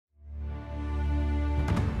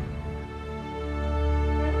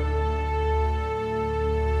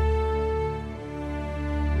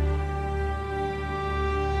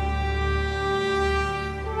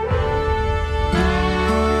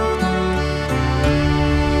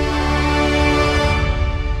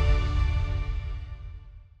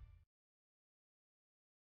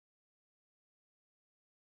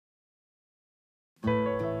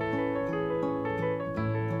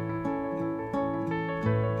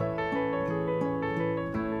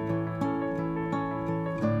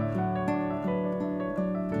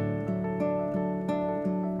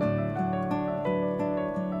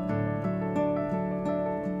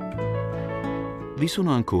Vi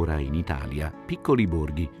sono ancora in Italia piccoli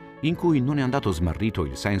borghi in cui non è andato smarrito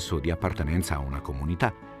il senso di appartenenza a una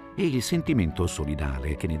comunità e il sentimento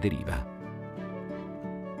solidale che ne deriva.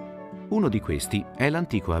 Uno di questi è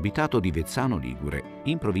l'antico abitato di Vezzano Ligure,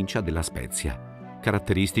 in provincia della Spezia,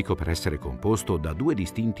 caratteristico per essere composto da due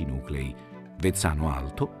distinti nuclei, Vezzano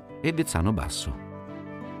Alto e Vezzano Basso.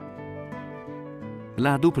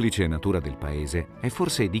 La duplice natura del paese è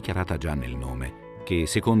forse dichiarata già nel nome, che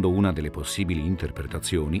secondo una delle possibili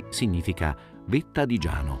interpretazioni significa vetta di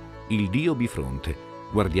Giano, il dio bifronte,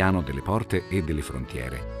 guardiano delle porte e delle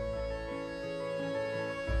frontiere.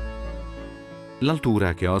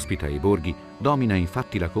 L'altura che ospita i borghi domina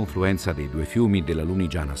infatti la confluenza dei due fiumi della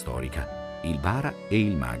Lunigiana storica, il Bara e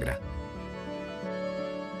il Magra.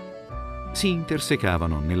 Si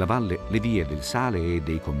intersecavano nella valle le vie del sale e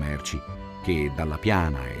dei commerci, che dalla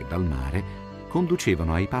piana e dal mare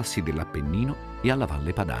conducevano ai passi dell'Appennino e alla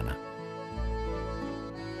Valle Padana.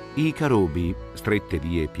 I carobi, strette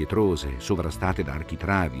vie pietrose sovrastate da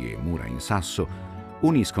architravi e mura in sasso,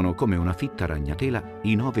 uniscono come una fitta ragnatela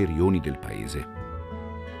i 9 rioni del paese.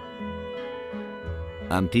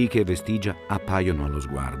 Antiche vestigia appaiono allo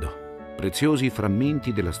sguardo, preziosi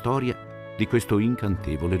frammenti della storia di questo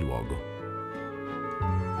incantevole luogo.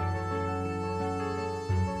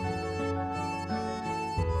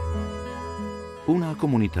 Una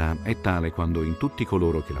comunità è tale quando in tutti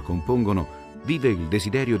coloro che la compongono vive il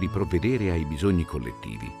desiderio di provvedere ai bisogni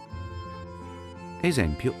collettivi.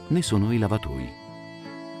 Esempio ne sono i lavatoi.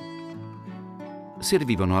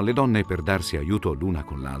 Servivano alle donne per darsi aiuto l'una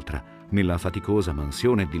con l'altra nella faticosa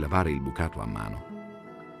mansione di lavare il bucato a mano.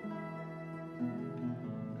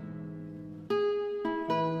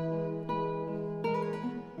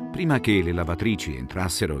 Prima che le lavatrici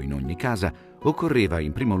entrassero in ogni casa, occorreva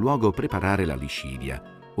in primo luogo preparare la liscivia,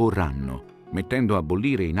 o ranno, mettendo a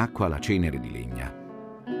bollire in acqua la cenere di legna.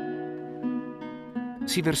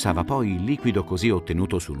 Si versava poi il liquido così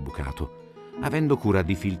ottenuto sul bucato, avendo cura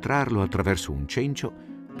di filtrarlo attraverso un cencio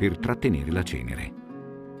per trattenere la cenere.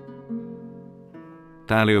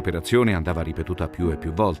 Tale operazione andava ripetuta più e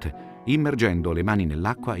più volte, immergendo le mani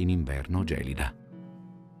nell'acqua in inverno gelida.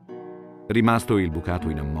 Rimasto il bucato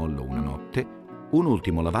in ammollo una notte, un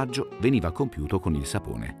ultimo lavaggio veniva compiuto con il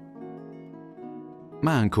sapone.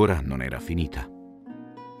 Ma ancora non era finita.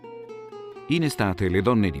 In estate le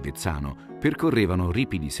donne di Vezzano percorrevano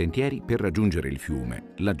ripidi sentieri per raggiungere il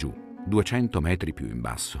fiume, laggiù, 200 metri più in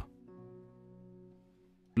basso.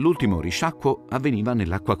 L'ultimo risciacquo avveniva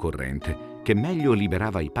nell'acqua corrente, che meglio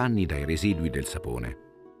liberava i panni dai residui del sapone.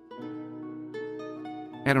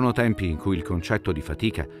 Erano tempi in cui il concetto di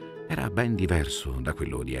fatica era ben diverso da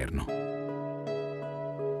quello odierno.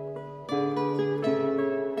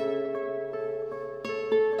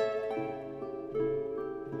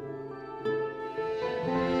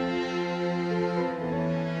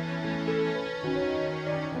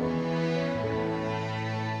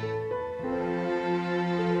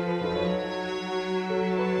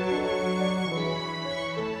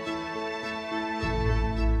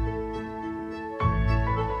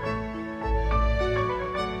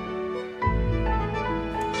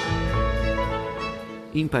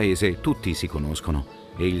 In paese tutti si conoscono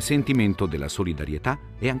e il sentimento della solidarietà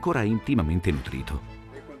è ancora intimamente nutrito.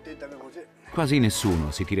 Quasi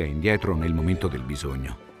nessuno si tira indietro nel momento del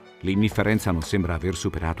bisogno. L'indifferenza non sembra aver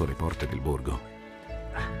superato le porte del borgo.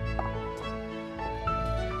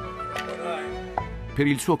 Per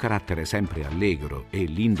il suo carattere sempre allegro e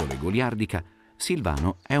l'indole goliardica,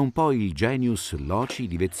 Silvano è un po' il genius loci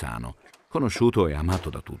di Vezzano, conosciuto e amato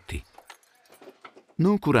da tutti.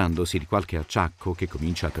 Non curandosi di qualche acciacco che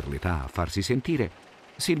comincia per l'età a farsi sentire,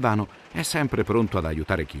 Silvano è sempre pronto ad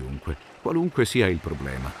aiutare chiunque, qualunque sia il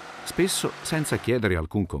problema, spesso senza chiedere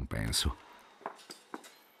alcun compenso.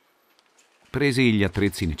 Presi gli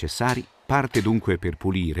attrezzi necessari, parte dunque per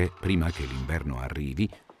pulire, prima che l'inverno arrivi,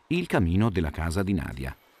 il camino della casa di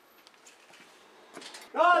Nadia.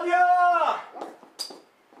 Nadia!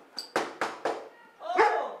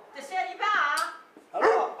 Oh, ti sei arrivata?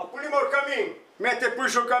 Allora, appuliamo il camino. Mette poi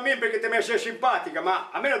sul camino perché ti mi sei simpatica, ma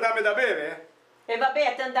a me lo dammi da bere, E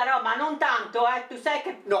vabbè, te andrò, ma non tanto, tu sai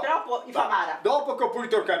che No, troppo mi fa male. dopo che ho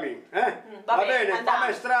pulito il camino, Va vabbè, bene, andiamo.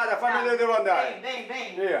 fammi strada, fammi dove devo andare.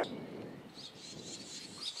 Vieni. Via.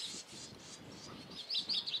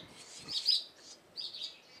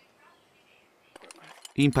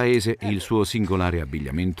 In paese il suo singolare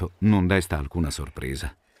abbigliamento non desta alcuna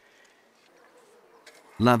sorpresa.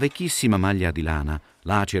 La vecchissima maglia di lana,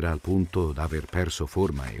 lacera al punto da aver perso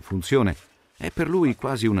forma e funzione, è per lui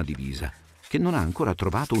quasi una divisa, che non ha ancora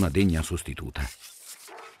trovato una degna sostituta.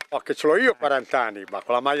 Oh, che ce l'ho io 40 anni, ma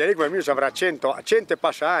con la maglia lì come mio avrà 100 e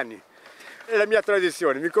passa anni. È la mia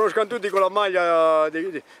tradizione, mi conoscono tutti con la maglia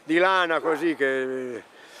di lana così che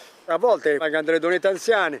a volte pagano delle donette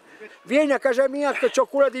anziane. Vieni a casa mia che ho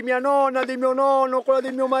quella di mia nonna, di mio nonno, quella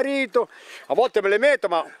di mio marito. A volte me le metto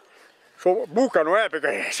ma bucano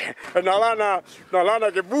perché è una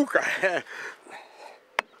lana che buca.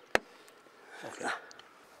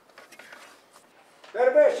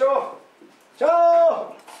 Permesso?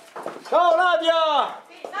 Ciao! Ciao Nadia!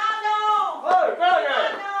 Nano!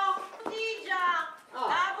 Nano! Bottiglia!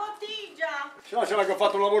 La bottiglia! Se no sembra che ho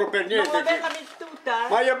fatto un lavoro per niente. Non l'averla tutta,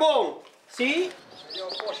 Ma è buono? Sì? Vediamo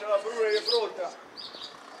un po' se la Bruna è pronta.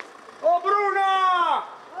 Oh Bruna!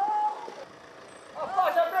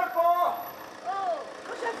 Appassa per po'! Oh,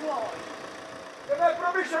 cosa vuoi? Che mi hai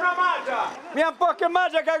promesso una mangia! Mi ha un po' che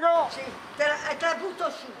mangia cagò! Sì, te la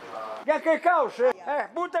butto su. Che cause?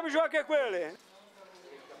 Buttami giù anche quelle!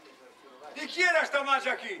 Di chi era sta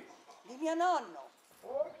mangia qui? Di mio nonno.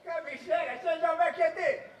 Porca miseria, sei già vecchia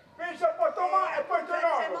te! Penso al portomano e poi tuo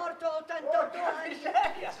nonno! È morto 88 anni.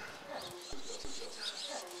 Miseria!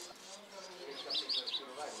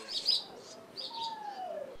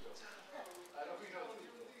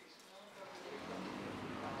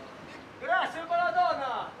 Grazie, buona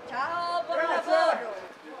donna! Ciao, buon Grazie. lavoro.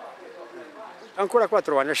 Ancora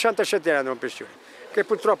 4 anni, 67 anni andrò in pensione, che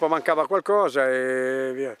purtroppo mancava qualcosa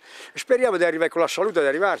e via. Speriamo di arrivare con la salute, di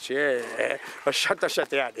arrivarci, a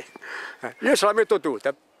 67 anni. Io se la metto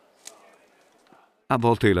tutta. A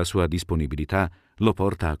volte la sua disponibilità lo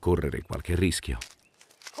porta a correre qualche rischio.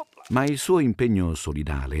 Ma il suo impegno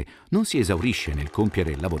solidale non si esaurisce nel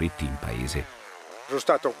compiere lavoretti in paese. Sono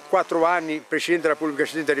stato 4 anni Presidente della Repubblica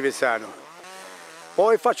Studente di Vezzano.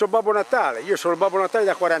 Poi faccio Babbo Natale, io sono Babbo Natale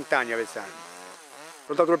da 40 anni a Vezzano.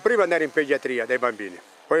 Sono stato il primo ad andare in pediatria dai bambini,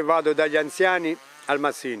 poi vado dagli anziani al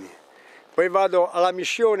Mazzini, poi vado alla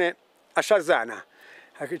missione a Sarzana,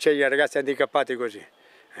 qui c'è i ragazzi handicappati così.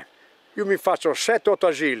 Io mi faccio 7-8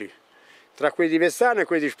 asili, tra quelli di Vezzano e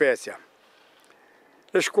quelli di Spezia.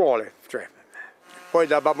 Le scuole, poi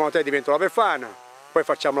da Babbo Natale divento la Befana, poi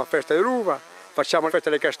facciamo la festa dell'uva, facciamo la festa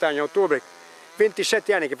delle castagne a ottobre.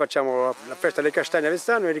 27 anni che facciamo la festa delle castagne a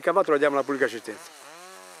Vezzano e il ricavato lo diamo alla pubblica assistenza.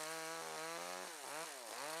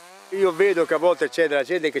 Io vedo che a volte c'è della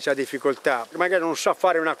gente che ha difficoltà, magari non sa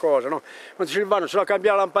fare una cosa, no? Quando Silvano se la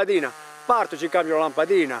cambia la lampadina, parto ci cambio la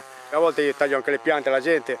lampadina. A volte io taglio anche le piante alla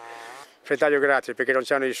gente, se taglio grazie perché non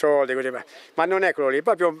c'hanno i soldi, così. Ma non è quello lì,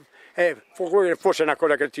 proprio forse è una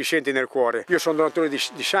cosa che ti senti nel cuore. Io sono donatore di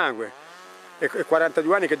sangue, e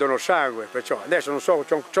 42 anni che dono sangue, perciò adesso non so,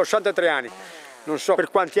 ho 63 anni, non so per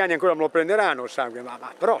quanti anni ancora me lo prenderanno il sangue,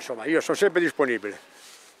 però insomma io sono sempre disponibile.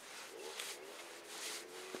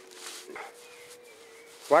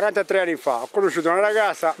 43 anni fa ho conosciuto una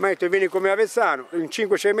ragazza, mi ha detto vieni con me a Vezzano, in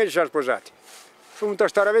 5-6 mesi ci siamo sposati. Sono venuto a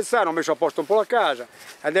stare a Vezzano, ho messo a posto un po' la casa,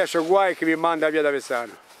 adesso guai che mi manda via da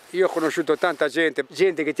Vezzano. Io ho conosciuto tanta gente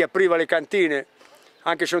che ti apriva le cantine,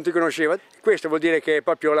 anche se non ti conosceva. Questo vuol dire che è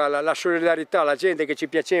proprio la solidarietà, la gente che ci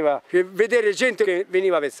piaceva, vedere gente che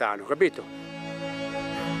veniva a Vezzano, capito?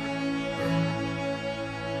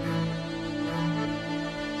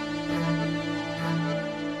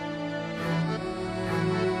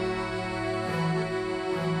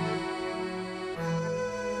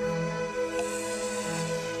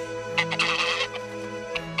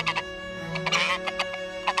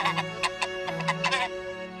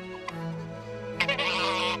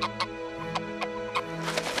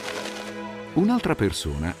 Un'altra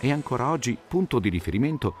persona è ancora oggi punto di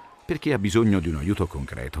riferimento per chi ha bisogno di un aiuto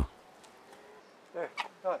concreto.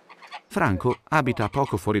 Franco abita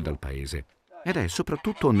poco fuori dal paese ed è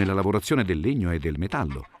soprattutto nella lavorazione del legno e del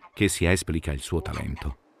metallo che si esplica il suo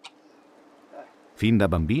talento. Fin da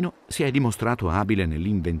bambino si è dimostrato abile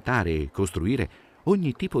nell'inventare e costruire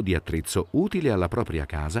ogni tipo di attrezzo utile alla propria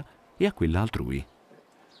casa e a quella altrui.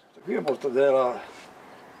 Qui è molto della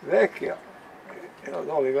vecchia e la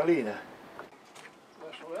nuova galline.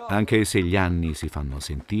 Anche se gli anni si fanno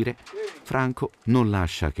sentire, Franco non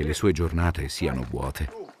lascia che le sue giornate siano vuote.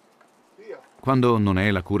 Quando non è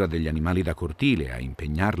la cura degli animali da cortile a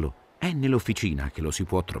impegnarlo, è nell'officina che lo si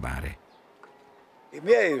può trovare. I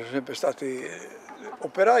miei sono sempre stati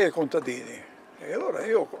operai e contadini e allora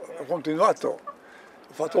io ho continuato,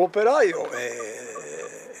 ho fatto l'operaio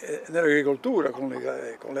nell'agricoltura con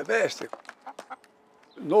le bestie.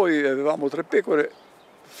 Noi avevamo 3 pecore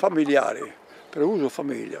familiari, per uso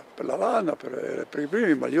famiglia, per la lana, per i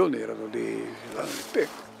primi maglioni erano di lana di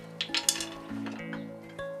pecora.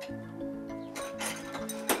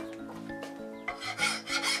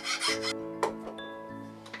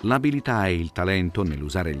 L'abilità e il talento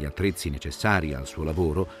nell'usare gli attrezzi necessari al suo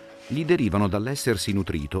lavoro gli derivano dall'essersi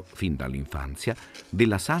nutrito, fin dall'infanzia,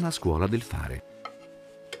 della sana scuola del fare.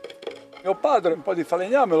 Mio padre un po' di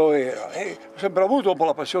falegname lo era e ho sempre avuto un po'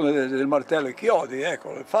 la passione del martello e chiodi,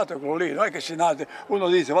 ecco, il fatto è quello lì, non è che si nate, uno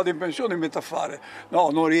dice vado in pensione e mi metto a fare, no,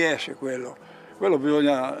 non riesce quello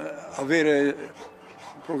bisogna avere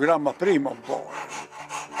un programma prima un po'.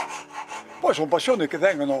 Poi sono passioni che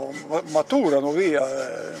vengono, maturano via,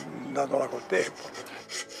 andandola col tempo.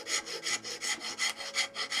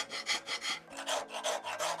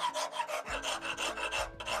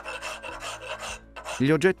 Gli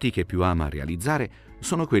oggetti che più ama realizzare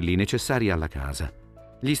sono quelli necessari alla casa,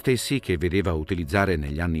 gli stessi che vedeva utilizzare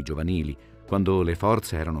negli anni giovanili, quando le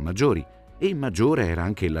forze erano maggiori e maggiore era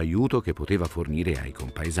anche l'aiuto che poteva fornire ai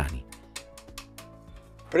compaesani.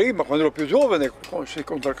 Prima, quando ero più giovane, si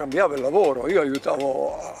contraccambiava il lavoro, io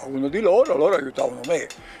aiutavo a uno di loro aiutavano me,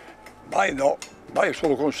 mai no, mai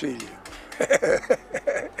solo consigli.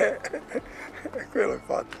 Quello è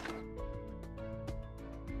fatto.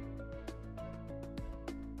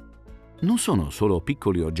 Non sono solo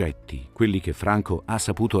piccoli oggetti quelli che Franco ha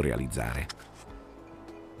saputo realizzare.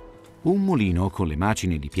 Un mulino con le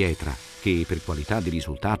macine di pietra, che per qualità di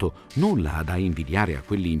risultato nulla ha da invidiare a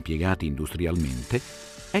quelli impiegati industrialmente,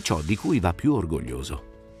 è ciò di cui va più orgoglioso.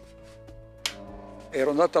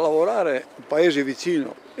 Ero andato a lavorare in un paese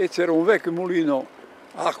vicino e c'era un vecchio mulino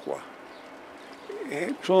acqua.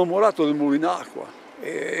 E sono innamorato del mulino acqua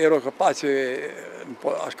e ero capace un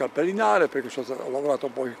po' a scalpellinare perché ho lavorato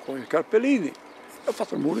un po' con i scalpellini e ho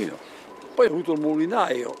fatto il mulino. Poi ho avuto il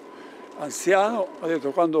mulinaio anziano, ha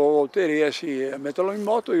detto quando te riesci a metterlo in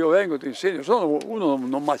moto io vengo e ti insegno, uno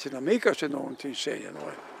non macina mica se non ti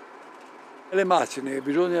insegnano. Le macine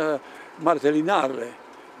bisogna martellinarle,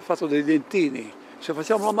 ho fatto dei dentini, se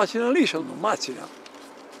facciamo la macina liscia non macina,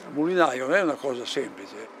 il mulinaio non è una cosa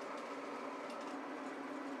semplice.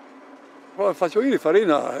 Quando faccio io di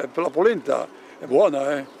farina per la polenta è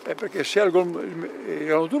buona, perché scelgo il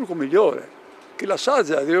grano turco migliore, chi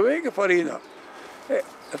l'assaggia dice che farina,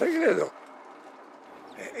 perché credo.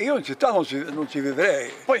 Io in città non ci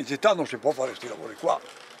vivrei, poi in città non si può fare questi lavori qua.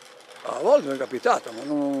 A volte mi è capitato, ma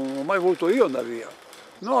non ho mai voluto io andare via.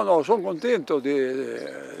 No, sono contento di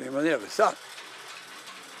rimanere a Vezzano.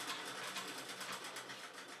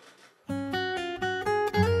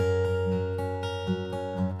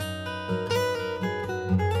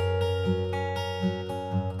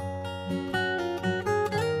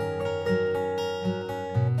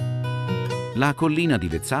 La collina di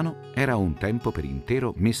Vezzano era un tempo per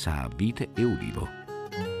intero messa a vite e ulivo.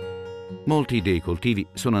 Molti dei coltivi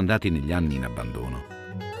sono andati negli anni in abbandono.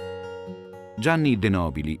 Gianni De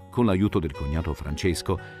Nobili, con l'aiuto del cognato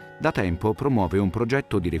Francesco, da tempo promuove un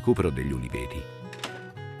progetto di recupero degli uliveti.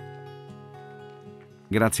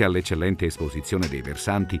 Grazie all'eccellente esposizione dei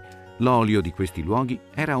versanti, l'olio di questi luoghi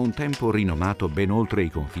era un tempo rinomato ben oltre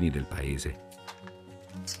i confini del paese.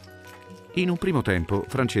 In un primo tempo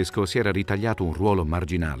Francesco si era ritagliato un ruolo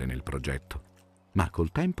marginale nel progetto, ma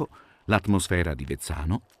col tempo l'atmosfera di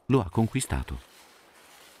Vezzano lo ha conquistato.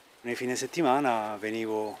 Nei fine settimana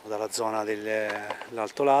venivo dalla zona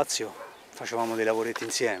dell'Alto Lazio, facevamo dei lavoretti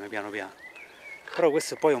insieme piano piano. Però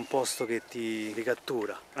questo poi è un posto che ti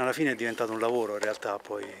ricattura. Alla fine è diventato un lavoro in realtà,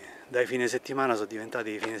 poi dai fine settimana sono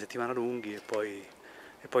diventati fine settimana lunghi e poi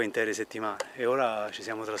intere settimane. E ora ci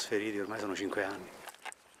siamo trasferiti, ormai sono 5 anni.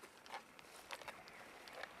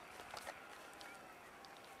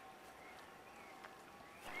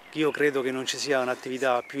 Io credo che non ci sia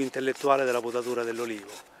un'attività più intellettuale della potatura dell'olivo.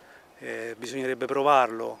 Bisognerebbe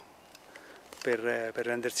provarlo per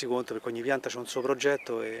rendersi conto, perché ogni pianta c'è un suo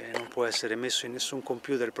progetto e non può essere messo in nessun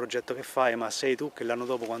computer il progetto che fai, ma sei tu che l'anno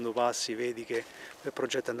dopo quando passi vedi che il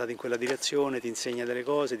progetto è andato in quella direzione, ti insegna delle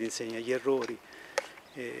cose, ti insegna gli errori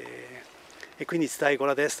e quindi stai con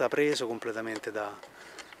la testa preso completamente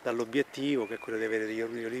dall'obiettivo, che è quello di avere degli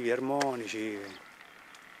olivi armonici.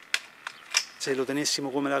 Se lo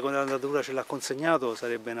tenessimo come la natura ce l'ha consegnato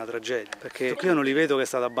sarebbe una tragedia, perché io non li vedo che è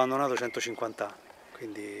stato abbandonato 150 anni,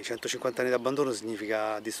 quindi 150 anni di abbandono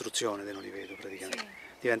significa distruzione del oliveto praticamente. Sì.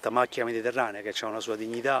 Diventa macchia mediterranea che ha una sua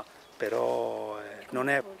dignità, però non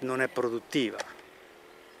è produttiva.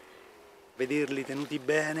 Vederli tenuti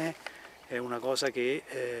bene è una cosa che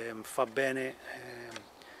fa bene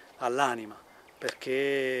all'anima,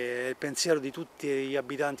 perché il pensiero di tutti gli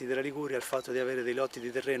abitanti della Liguria è il fatto di avere dei lotti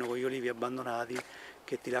di terreno con gli olivi abbandonati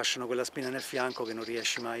che ti lasciano quella spina nel fianco che non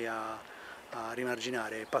riesci mai a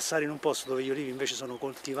rimarginare. Passare in un posto dove gli olivi invece sono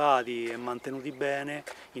coltivati e mantenuti bene,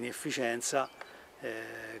 in efficienza,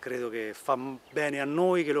 Credo che fa bene a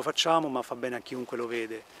noi che lo facciamo, ma fa bene a chiunque lo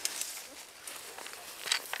vede.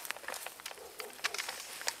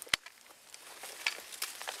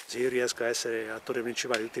 Se io riesco a essere attore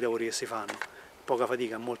principale di tutti i lavori che si fanno, poca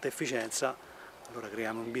fatica, molta efficienza, allora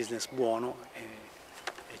creiamo un business buono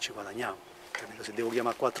e ci guadagniamo. Capito? Se devo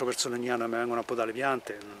chiamare 4 persone ogni anno e mi vengono a podare le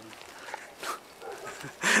piante,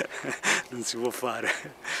 non si può fare,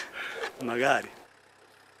 magari.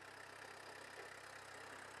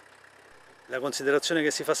 La considerazione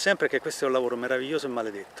che si fa sempre è che questo è un lavoro meraviglioso e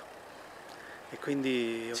maledetto, e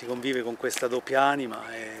quindi si convive con questa doppia anima,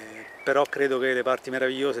 però credo che le parti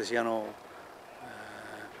meravigliose siano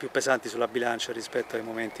più pesanti sulla bilancia rispetto ai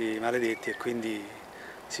momenti maledetti, e quindi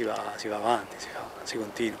si va avanti, si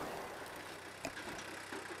continua.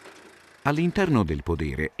 All'interno del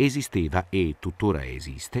podere esisteva e tuttora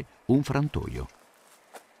esiste un frantoio.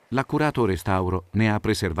 L'accurato restauro ne ha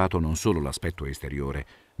preservato non solo l'aspetto esteriore,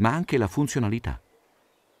 ma anche la funzionalità.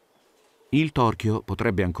 Il torchio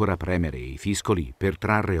potrebbe ancora premere i fiscoli per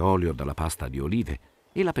trarre olio dalla pasta di olive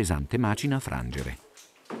e la pesante macina frangere.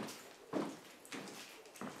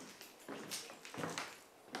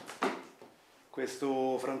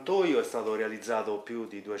 Questo frantoio è stato realizzato più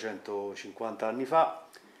di 250 anni fa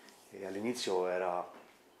e all'inizio era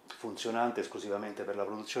funzionante esclusivamente per la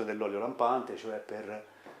produzione dell'olio lampante, cioè per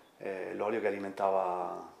l'olio che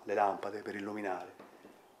alimentava le lampade per illuminare.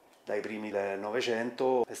 Dai primi del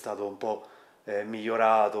Novecento è stato un po'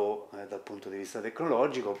 migliorato dal punto di vista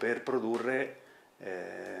tecnologico per produrre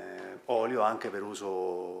olio anche per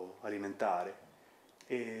uso alimentare.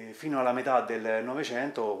 E fino alla metà del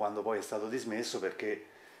Novecento, quando poi è stato dismesso perché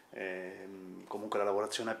comunque la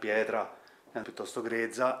lavorazione a pietra è piuttosto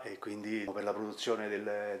grezza, e quindi per la produzione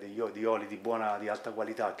di oli di alta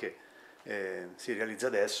qualità che si realizza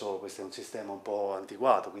adesso, questo è un sistema un po'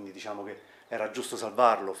 antiquato, quindi diciamo che era giusto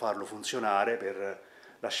salvarlo, farlo funzionare per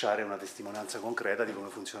lasciare una testimonianza concreta di come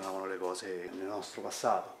funzionavano le cose nel nostro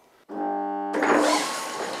passato.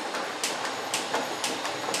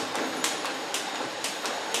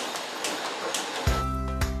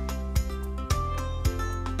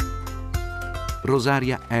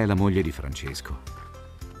 Rosaria è la moglie di Francesco.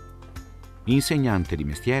 Insegnante di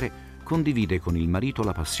mestiere, condivide con il marito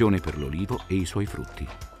la passione per l'olivo e i suoi frutti.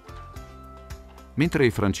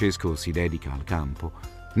 Mentre Francesco si dedica al campo,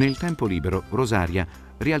 nel tempo libero Rosaria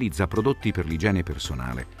realizza prodotti per l'igiene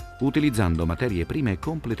personale, utilizzando materie prime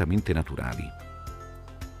completamente naturali.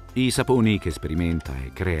 I saponi che sperimenta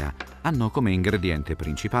e crea hanno come ingrediente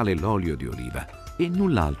principale l'olio di oliva e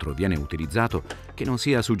null'altro viene utilizzato che non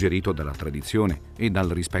sia suggerito dalla tradizione e dal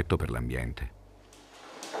rispetto per l'ambiente.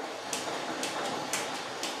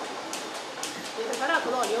 Hai preparato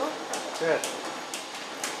l'olio? Certo.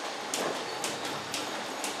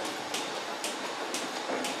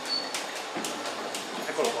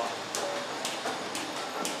 Eccolo qua.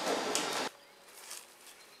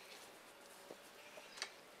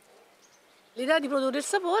 L'idea di produrre il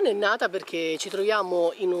sapone è nata perché ci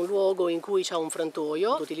troviamo in un luogo in cui c'è un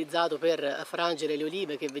frantoio utilizzato per frangere le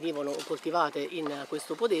olive che venivano coltivate in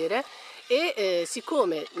questo podere, e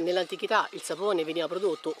siccome nell'antichità il sapone veniva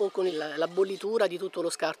prodotto o con la bollitura di tutto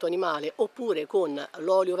lo scarto animale oppure con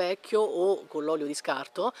l'olio vecchio o con l'olio di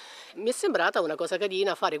scarto, mi è sembrata una cosa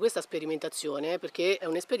carina fare questa sperimentazione, perché è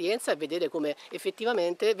un'esperienza e vedere come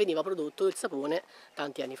effettivamente veniva prodotto il sapone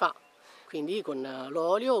tanti anni fa. Quindi con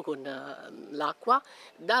l'olio, con l'acqua.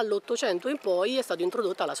 Dall'800 in poi è stata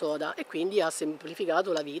introdotta la soda e quindi ha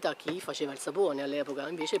semplificato la vita a chi faceva il sapone all'epoca.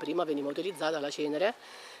 Invece prima veniva utilizzata la cenere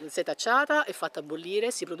setacciata e fatta bollire,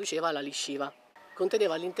 si produceva la lisciva.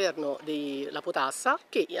 Conteneva all'interno la potassa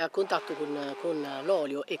che a contatto con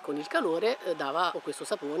l'olio e con il calore dava questo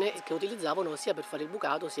sapone che utilizzavano sia per fare il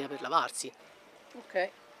bucato sia per lavarsi. Ok.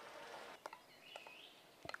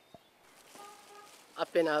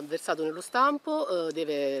 Appena versato nello stampo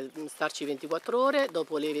deve starci 24 ore,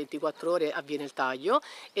 dopo le 24 ore avviene il taglio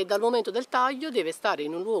e dal momento del taglio deve stare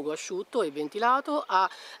in un luogo asciutto e ventilato a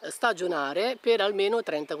stagionare per almeno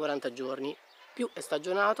 30-40 giorni. Più è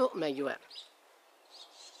stagionato meglio è.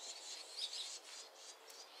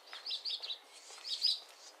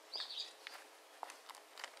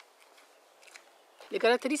 Le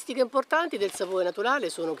caratteristiche importanti del sapone naturale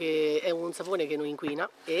sono che è un sapone che non inquina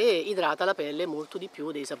e idrata la pelle molto di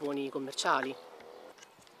più dei saponi commerciali.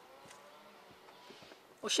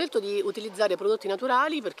 Ho scelto di utilizzare prodotti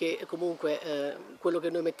naturali perché comunque quello che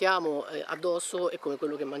noi mettiamo addosso è come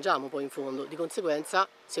quello che mangiamo poi in fondo. Di conseguenza,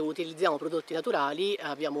 se utilizziamo prodotti naturali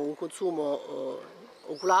abbiamo un consumo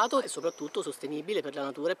oculato e soprattutto sostenibile per la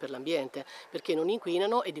natura e per l'ambiente, perché non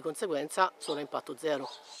inquinano e di conseguenza sono a impatto zero.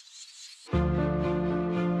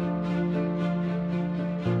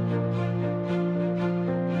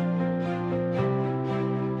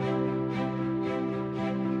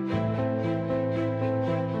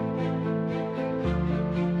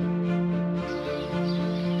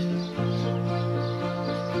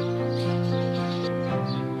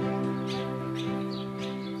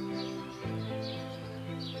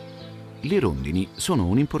 Le rondini sono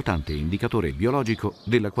un importante indicatore biologico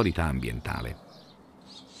della qualità ambientale.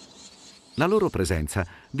 La loro presenza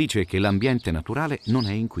dice che l'ambiente naturale non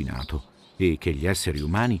è inquinato e che gli esseri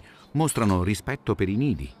umani mostrano rispetto per i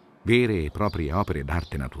nidi, vere e proprie opere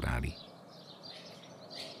d'arte naturali.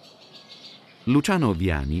 Luciano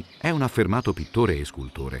Viani è un affermato pittore e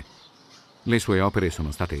scultore. Le sue opere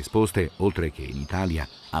sono state esposte, oltre che in Italia,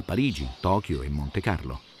 a Parigi, Tokyo e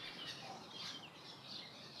Montecarlo.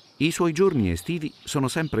 I suoi giorni estivi sono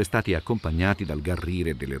sempre stati accompagnati dal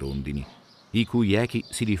garrire delle rondini, i cui echi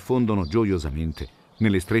si diffondono gioiosamente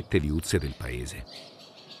nelle strette viuzze del paese.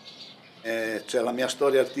 La mia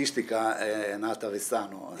storia artistica è nata a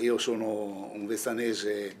Vezzano. Io sono un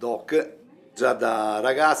vezzanese doc. Già da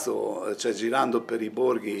ragazzo, girando per i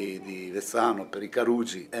borghi di Vezzano, per i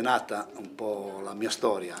carugi, è nata un po' la mia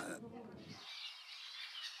storia.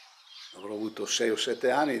 Avrò avuto 6 o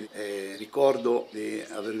 7 anni e ricordo di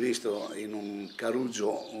aver visto in un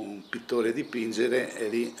carugio un pittore dipingere e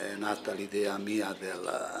lì è nata l'idea mia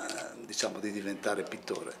di diventare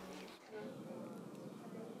pittore.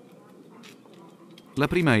 La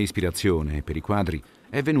prima ispirazione per i quadri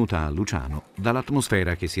è venuta a Luciano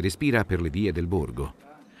dall'atmosfera che si respira per le vie del borgo,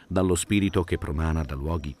 dallo spirito che promana da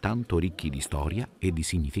luoghi tanto ricchi di storia e di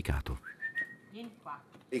significato.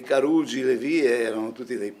 I carugi, le vie erano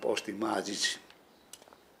tutti dei posti magici.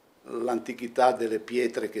 L'antichità delle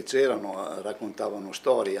pietre che c'erano raccontavano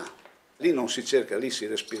storia. Lì non si cerca, lì si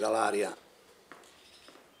respira l'aria.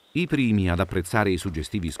 I primi ad apprezzare i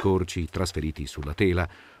suggestivi scorci trasferiti sulla tela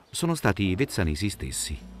sono stati i vezzanesi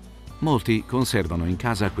stessi. Molti conservano in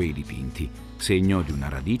casa quei dipinti, segno di una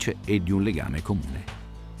radice e di un legame comune.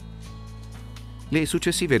 Le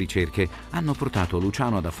successive ricerche hanno portato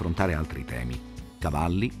Luciano ad affrontare altri temi: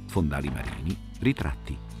 cavalli, fondali marini,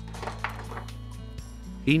 ritratti.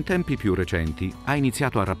 In tempi più recenti ha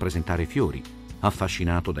iniziato a rappresentare fiori,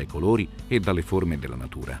 affascinato dai colori e dalle forme della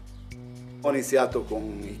natura. Ho iniziato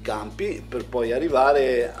con i campi per poi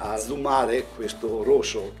arrivare a zoomare questo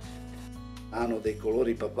rosso. Hanno dei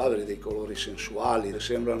colori papaveri, dei colori sensuali,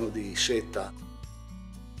 sembrano di seta.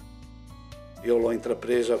 Io l'ho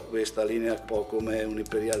intrapresa questa linea un po' come un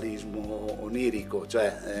imperialismo onirico,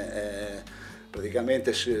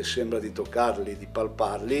 praticamente sembra di toccarli, di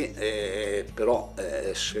palparli, però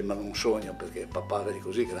sembrano un sogno perché papaveri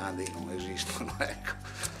così grandi non esistono. Ecco.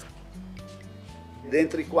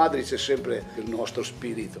 Dentro i quadri c'è sempre il nostro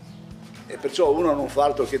spirito e perciò uno non fa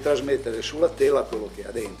altro che trasmettere sulla tela quello che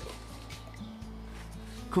ha dentro.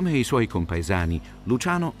 Come i suoi compaesani,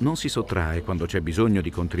 Luciano non si sottrae quando c'è bisogno di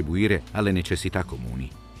contribuire alle necessità comuni.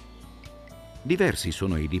 Diversi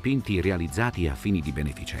sono i dipinti realizzati a fini di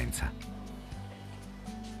beneficenza.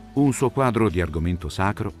 Un suo quadro di argomento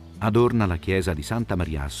sacro adorna la chiesa di Santa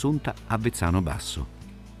Maria Assunta a Vezzano Basso.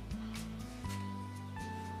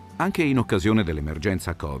 Anche in occasione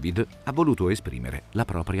dell'emergenza Covid ha voluto esprimere la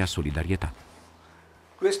propria solidarietà.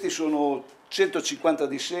 Questi sono 150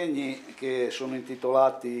 disegni che sono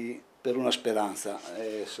intitolati Per una speranza.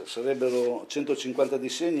 Sarebbero 150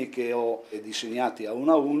 disegni che ho disegnati a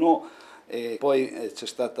uno e poi c'è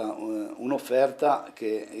stata un'offerta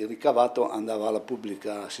che il ricavato andava alla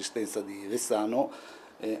pubblica assistenza di Vezzano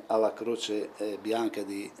e alla Croce Bianca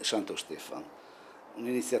di Santo Stefano.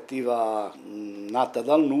 Un'iniziativa nata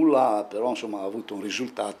dal nulla, però insomma ha avuto un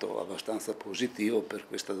risultato abbastanza positivo per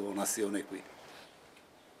questa donazione qui.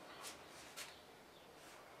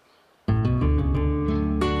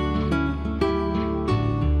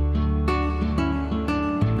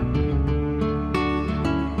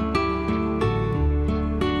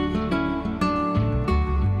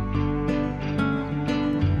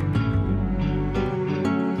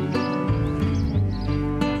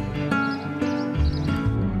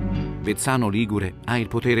 Vezzano Ligure ha il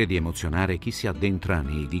potere di emozionare chi si addentra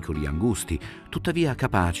nei vicoli angusti, tuttavia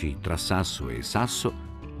capaci, tra sasso e sasso,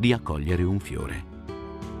 di accogliere un fiore.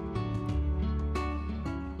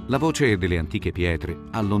 La voce delle antiche pietre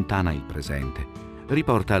allontana il presente,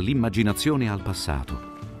 riporta l'immaginazione al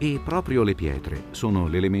passato e proprio le pietre sono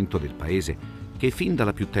l'elemento del paese che fin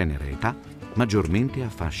dalla più tenera età maggiormente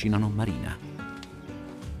affascinano Marina.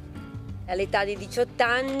 All'età di 18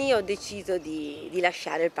 anni ho deciso di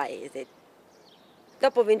lasciare il paese.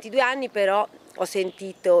 Dopo 22 anni però ho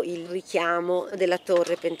sentito il richiamo della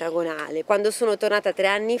torre pentagonale. Quando sono tornata 3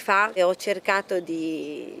 anni fa ho cercato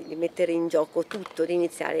di mettere in gioco tutto, di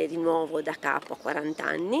iniziare di nuovo da capo a 40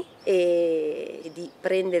 anni e di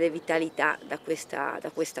prendere vitalità da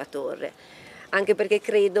questa torre. Anche perché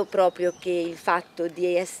credo proprio che il fatto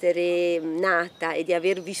di essere nata e di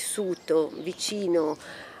aver vissuto vicino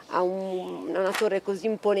a una torre così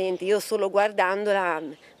imponente, io solo guardandola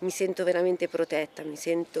mi sento veramente protetta, mi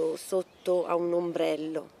sento sotto a un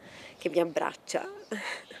ombrello che mi abbraccia.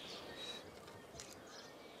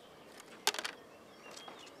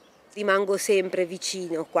 Rimango sempre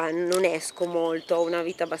vicino qua, non esco molto, ho una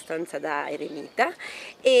vita abbastanza da eremita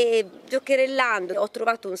e giocherellando ho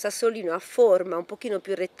trovato un sassolino a forma un pochino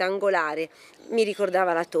più rettangolare, mi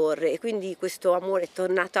ricordava la torre e quindi questo amore è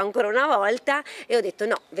tornato ancora una volta e ho detto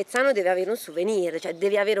no, Vezzano deve avere un souvenir, cioè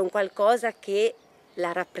deve avere un qualcosa che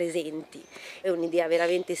la rappresenti. È un'idea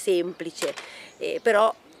veramente semplice,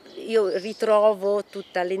 però io ritrovo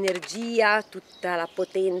tutta l'energia, tutta la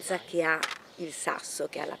potenza che ha il sasso,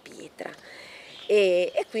 che ha la pietra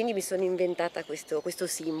e quindi mi sono inventata questo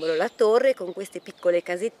simbolo, la torre con queste piccole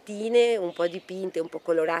casettine un po' dipinte, un po'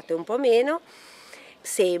 colorate, un po' meno,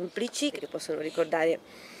 semplici, che possono ricordare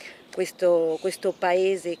questo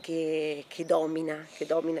paese che domina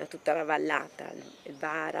tutta la vallata, il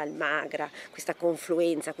Vara, il Magra, questa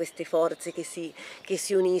confluenza, queste forze che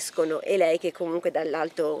si uniscono e lei che comunque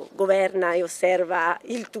dall'alto governa e osserva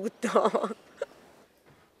il tutto.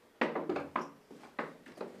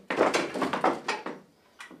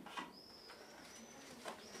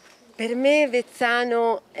 Per me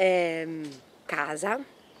Vezzano è casa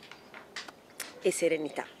e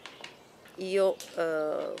serenità. Io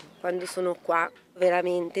quando sono qua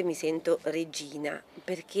veramente mi sento regina,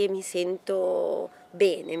 perché mi sento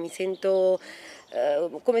bene, mi sento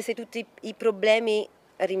come se tutti i problemi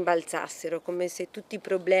rimbalzassero, come se tutti i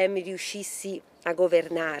problemi riuscissi a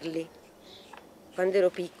governarli. Quando ero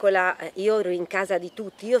piccola io ero in casa di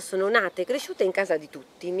tutti, io sono nata e cresciuta in casa di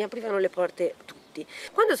tutti, mi aprivano le porte tutti.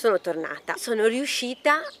 Quando sono tornata sono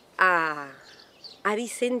riuscita a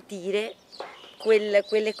risentire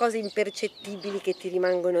quelle cose impercettibili che ti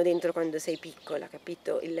rimangono dentro quando sei piccola,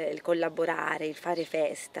 capito? Il collaborare, il fare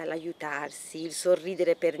festa, l'aiutarsi, il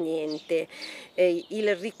sorridere per niente,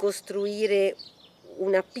 il ricostruire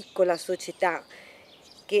una piccola società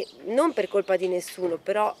che non per colpa di nessuno,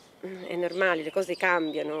 però è normale, le cose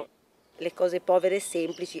cambiano, le cose povere e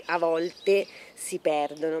semplici a volte si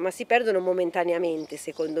perdono, ma si perdono momentaneamente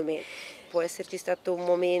secondo me. Può esserci stato un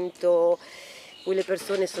momento in cui le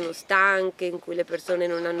persone sono stanche, in cui le persone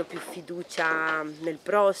non hanno più fiducia nel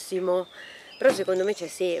prossimo, però secondo me c'è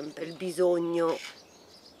sempre il bisogno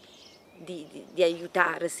di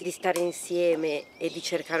aiutarsi, di stare insieme e di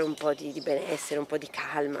cercare un po' di benessere, un po' di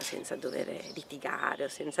calma senza dover litigare o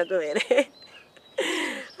senza dover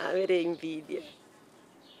avere invidie.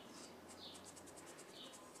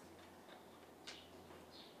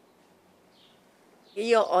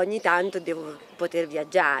 Io ogni tanto devo poter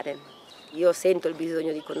viaggiare, io sento il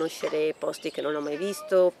bisogno di conoscere posti che non ho mai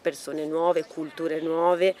visto, persone nuove, culture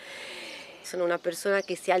nuove. Sono una persona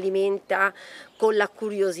che si alimenta con la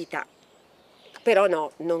curiosità, però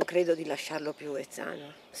no, non credo di lasciarlo più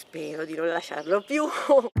Vezzano, spero di non lasciarlo più.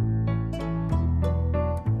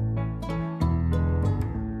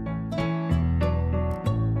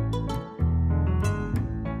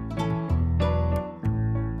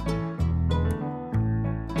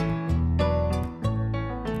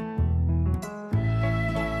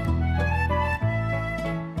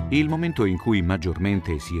 Il momento in cui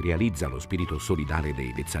maggiormente si realizza lo spirito solidale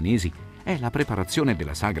dei vezzanesi è la preparazione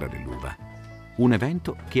della Sagra dell'Uva, un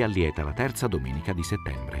evento che allieta la terza domenica di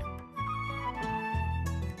settembre.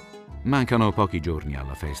 Mancano pochi giorni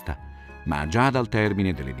alla festa, ma già dal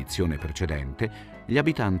termine dell'edizione precedente gli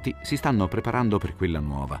abitanti si stanno preparando per quella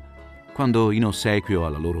nuova, quando in ossequio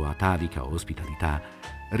alla loro atavica ospitalità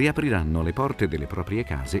riapriranno le porte delle proprie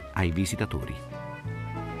case ai visitatori.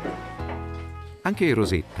 Anche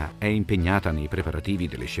Rosetta è impegnata nei preparativi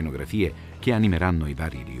delle scenografie che animeranno i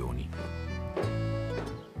vari rioni.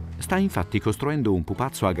 Sta infatti costruendo un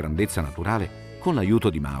pupazzo a grandezza naturale con l'aiuto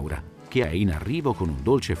di Maura, che è in arrivo con un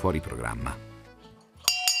dolce fuori programma.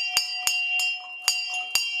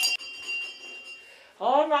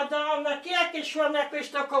 Oh Madonna, chi è che suona a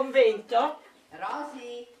questo convento?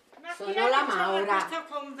 Rosi, Ma sono chi è la che suona a Maura. questo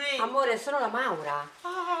convento? Amore, sono la Maura. Oh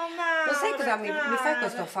Maura, Lo sai cosa mi fai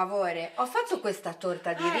questo cara. favore? Ho fatto questa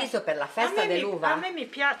torta di riso per la festa a me dell'uva. A me mi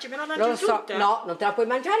piace, me la mangi Lo so, tutta? no, non te la puoi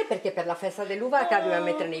mangiare perché per la festa dell'uva te la dobbiamo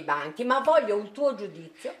mettere nei banchi, ma voglio un tuo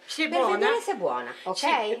giudizio Se è per buona? vedere se è buona, ok?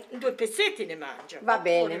 Sì, 2 pezzetti ne mangio. Va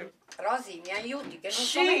bene. Rosi, mi aiuti, che non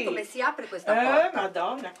so Sì. mai come si apre questa porta.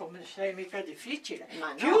 Madonna, come sei mica difficile. Ma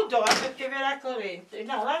no. Chiudo perché ve la corrente.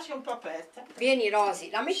 No, lascia un po' aperta. Vieni Rosi,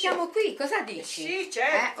 la mettiamo qui, cosa dici? Sì,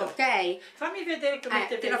 certo. Ok? Fammi vedere come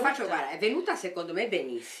Te lo faccio, guarda, è venuta secondo me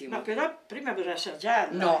benissimo. Ma però prima bisogna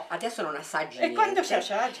assaggiarla. No, adesso non assaggi E quando si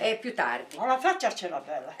niente. assaggia? È più tardi. Ma la facciacela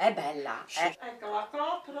bella. È bella. Sì. Ecco, la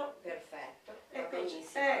copro. Perfetto, va Ecco,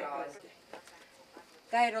 benissimo ecco. Rosi.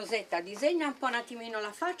 Dai Rosetta, disegna un po' un attimino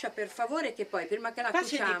la faccia per favore, che poi prima che la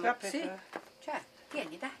Passi di cuciamo. qua per Sì, favore. certo,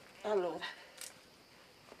 vieni dai. Allora,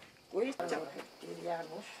 questo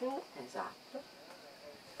tiriamo su. Esatto.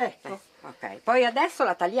 Ecco. Ok, poi adesso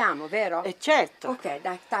la tagliamo, vero? E certo. Ok,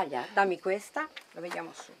 dai, taglia, dammi questa, lo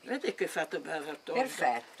vediamo subito. Vedi che è fatto bel rotondo.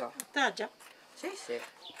 Perfetto. Taglia. Sì, sì.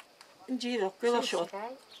 In giro, quello Sì, sotto.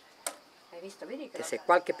 ok. Hai visto? Vedi che se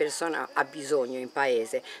qualche persona ha bisogno in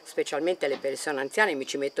paese, specialmente le persone anziane, mi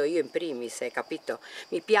ci metto io in primis, hai capito?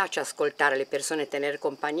 Mi piace ascoltare le persone e tenere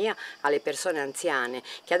compagnia alle persone anziane,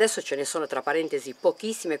 che adesso ce ne sono tra parentesi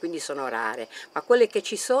pochissime, quindi sono rare, ma quelle che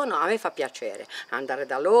ci sono a me fa piacere andare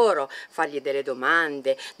da loro, fargli delle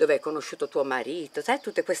domande, dove hai conosciuto tuo marito, sai,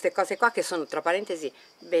 tutte queste cose qua che sono tra parentesi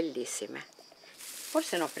bellissime.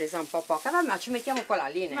 Forse ne ho presa un po' poca, vabbè, ma ci mettiamo qua la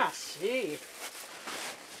linea. Ma sì.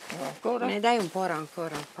 Ancora? Ne dai un po'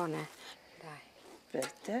 ancora, un po' ne. Dai.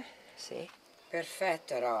 Per te? Sì.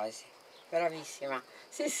 Perfetto, Rosy. Bravissima.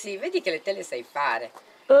 Sì, sì, vedi che te le sai fare.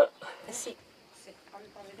 Sì. Sì. Fammi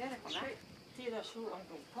un po' vedere com'è. Tira su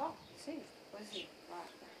anche un po'. Sì, così,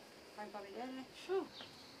 guarda. Fai un po' vedere. Su.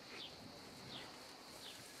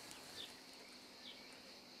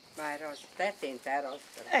 Vai, Rosy. Stai attenta, Rosy.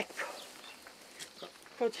 Ecco.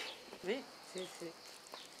 Così. Vedi? Sì, sì.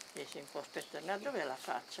 Dici un po' aspetta, dove la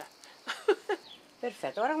faccia?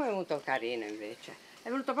 Perfetto, ora mi è venuto carino invece. È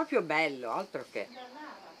venuto proprio bello, altro che.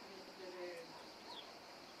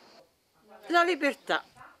 La libertà.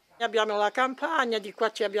 Abbiamo la campagna, di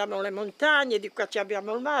qua ci abbiamo le montagne, di qua ci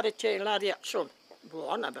abbiamo il mare, c'è l'aria, insomma,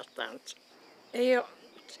 buona abbastanza. E io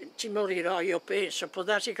ci morirò, io penso, può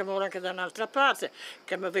darsi che muoio anche da un'altra parte,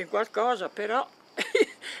 che mi viene qualcosa, però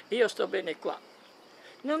io sto bene qua.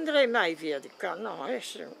 Non andrei mai via di qua, no,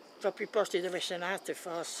 troppi posti dove sei nate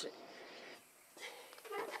forse.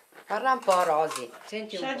 Parla un po', Rosy.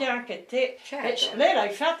 Senti un po'. Assaggia anche te. Certo. Lei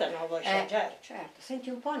l'hai fatta, non vuoi assaggiare? Certo. Senti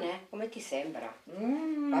un po', ne? Come ti sembra?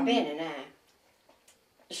 Va bene, ne?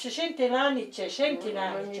 Se senti l'anice, senti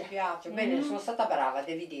Non mi l'anice. piace. Bene, sono stata brava,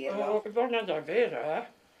 devi dirlo. Oh, buona davvero, eh?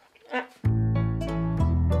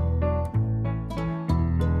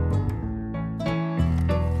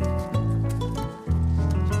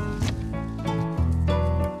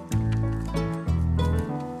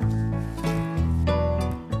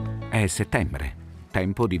 È settembre,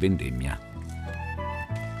 tempo di vendemmia.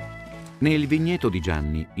 Nel vigneto di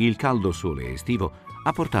Gianni, il caldo sole estivo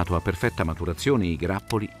ha portato a perfetta maturazione i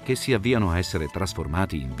grappoli che si avviano a essere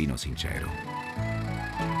trasformati in vino sincero.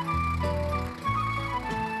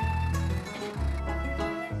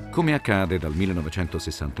 Come accade dal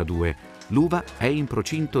 1962, l'uva è in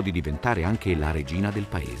procinto di diventare anche la regina del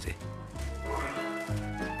paese.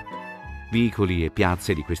 Vicoli e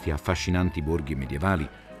piazze di questi affascinanti borghi medievali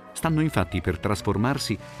stanno infatti per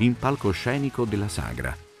trasformarsi in palcoscenico della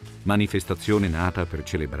sagra, manifestazione nata per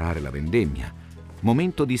celebrare la vendemmia,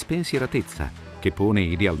 momento di spensieratezza che pone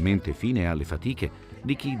idealmente fine alle fatiche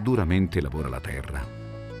di chi duramente lavora la terra.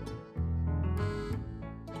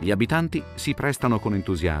 Gli abitanti si prestano con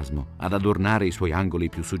entusiasmo ad adornare i suoi angoli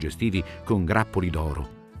più suggestivi con grappoli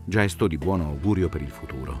d'oro, gesto di buon augurio per il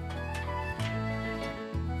futuro.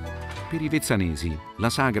 Per i vezzanesi, la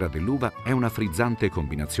sagra dell'uva è una frizzante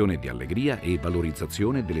combinazione di allegria e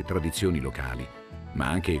valorizzazione delle tradizioni locali, ma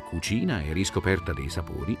anche cucina e riscoperta dei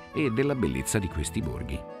sapori e della bellezza di questi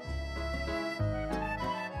borghi.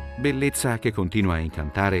 Bellezza che continua a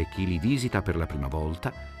incantare chi li visita per la prima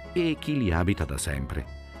volta e chi li abita da sempre,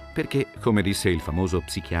 perché, come disse il famoso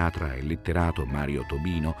psichiatra e letterato Mario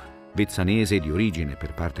Tobino, vezzanese di origine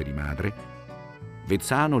per parte di madre,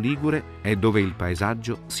 Vezzano Ligure è dove il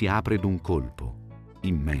paesaggio si apre d'un colpo,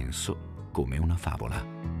 immenso come una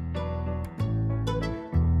favola.